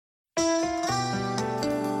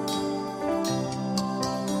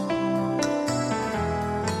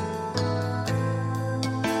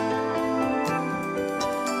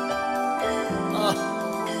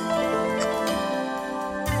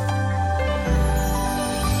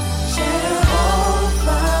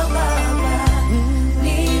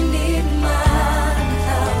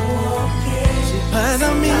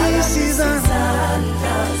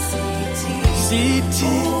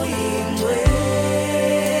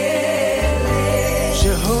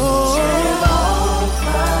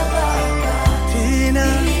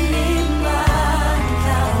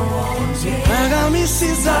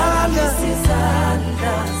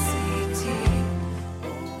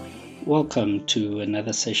Welcome to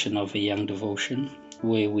another session of A Young Devotion,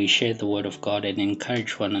 where we share the Word of God and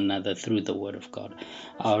encourage one another through the Word of God.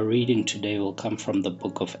 Our reading today will come from the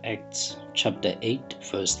book of Acts, chapter 8,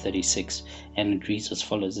 verse 36, and it reads as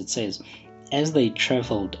follows. It says, "As they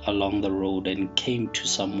traveled along the road and came to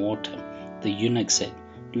some water, the eunuch said,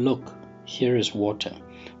 'Look, here is water.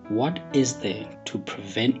 What is there to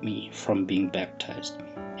prevent me from being baptized?'"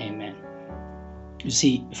 Amen. You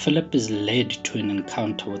see, Philip is led to an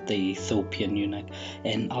encounter with the Ethiopian eunuch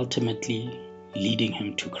and ultimately leading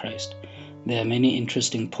him to Christ. There are many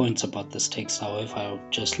interesting points about this text. However, I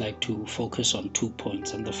would just like to focus on 2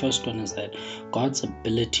 points. And the first one is that God's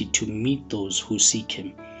ability to meet those who seek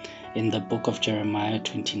him. In the book of Jeremiah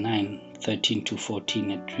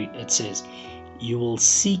 29:13-14, it says, "You will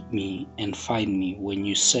seek me and find me when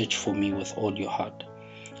you search for me with all your heart.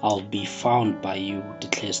 I'll be found by you,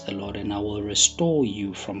 declares the Lord, and I will restore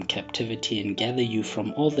you from captivity and gather you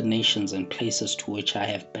from all the nations and places to which I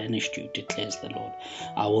have banished you, declares the Lord.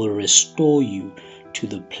 I will restore you to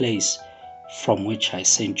the place from which I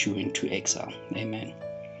sent you into exile." Amen.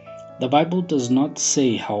 The Bible does not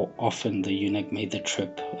say how often the eunuch made the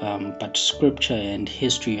trip, but scripture and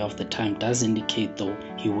history of the time does indicate, though,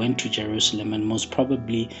 he went to Jerusalem and most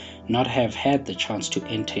probably not have had the chance to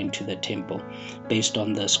enter into the temple based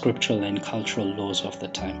on the scriptural and cultural laws of the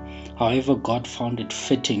time. However, God found it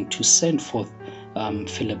fitting to send forth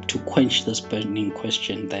Philip to quench this burning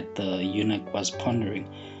question that the eunuch was pondering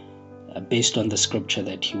based on the scripture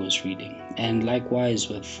that he was reading. And likewise,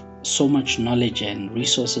 with so much knowledge and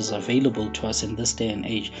resources available to us in this day and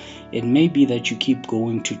age, it may be that you keep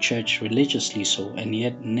going to church religiously and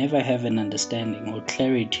yet never have an understanding or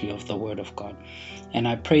clarity of the Word of God. And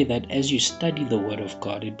I pray that as you study the Word of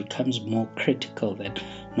God, it becomes more critical that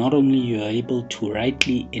not only you are able to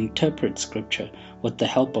rightly interpret Scripture with the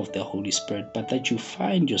help of the Holy Spirit, but that you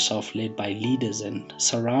find yourself led by leaders and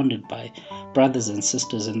surrounded by brothers and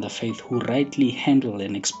sisters in the faith who rightly handle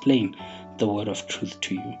and explain the word of truth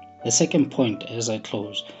to you. The second point, as I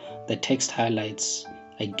close, the text highlights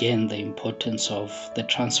again the importance of the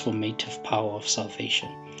transformative power of salvation.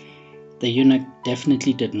 The eunuch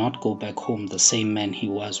definitely did not go back home the same man he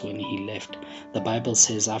was when he left. The Bible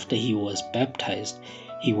says after he was baptized,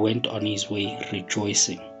 he went on his way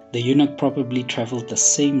rejoicing. The eunuch probably traveled the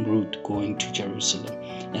same route going to Jerusalem,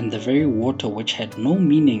 and the very water which had no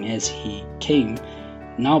meaning as he came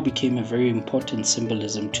now became a very important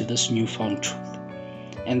symbolism to this newfound truth.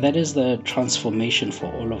 And that is the transformation for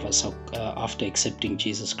all of us after accepting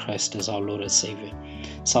Jesus Christ as our Lord and Savior.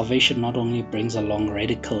 Salvation not only brings along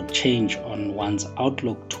radical change on one's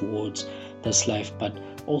outlook towards this life, but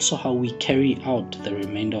also how we carry out the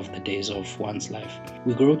remainder of the days of one's life.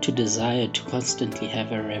 We grow to desire to constantly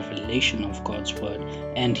have a revelation of God's Word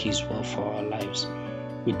and His will for our lives.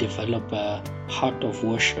 We develop a heart of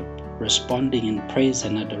worship, responding in praise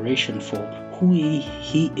and adoration for who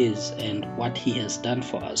He is and what He has done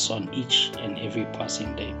for us on each and every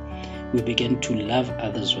passing day. We begin to love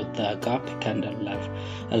others with the agape kind of love,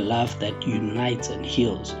 a love that unites and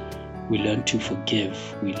heals. We learn to forgive.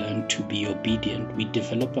 We learn to be obedient. We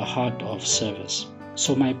develop a heart of service.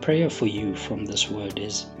 So my prayer for you from this word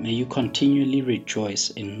is, may you continually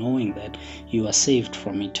rejoice in knowing that you are saved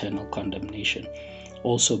from eternal condemnation.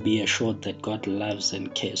 Also be assured that God loves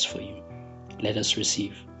and cares for you. Let us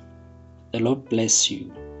receive. The Lord bless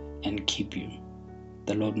you and keep you.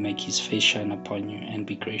 The Lord make His face shine upon you and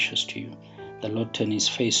be gracious to you. The Lord turn His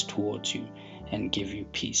face towards you and give you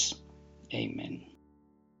peace. Amen.